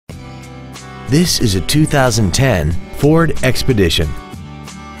This is a 2010 Ford Expedition.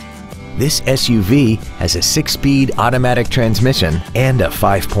 This SUV has a 6-speed automatic transmission and a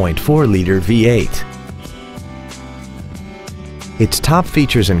 5.4-liter V8. Its top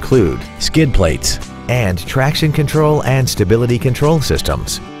features include skid plates and traction control and stability control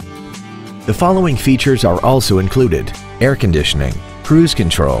systems. The following features are also included: air conditioning, cruise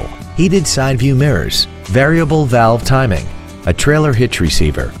control, heated side view mirrors, variable valve timing, a trailer hitch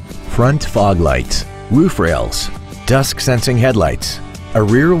receiver, front fog lights, roof rails, dusk sensing headlights, a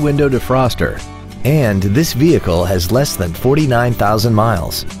rear window defroster, and this vehicle has less than 49,000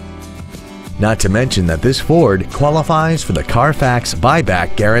 miles. Not to mention that this Ford qualifies for the Carfax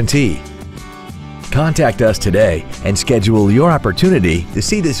buyback guarantee. Contact us today and schedule your opportunity to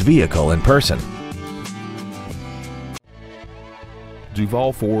see this vehicle in person.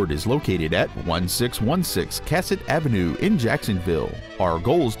 Duval Ford is located at 1616 Cassat Avenue in Jacksonville. Our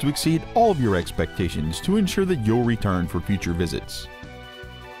goal is to exceed all of your expectations to ensure that you'll return for future visits.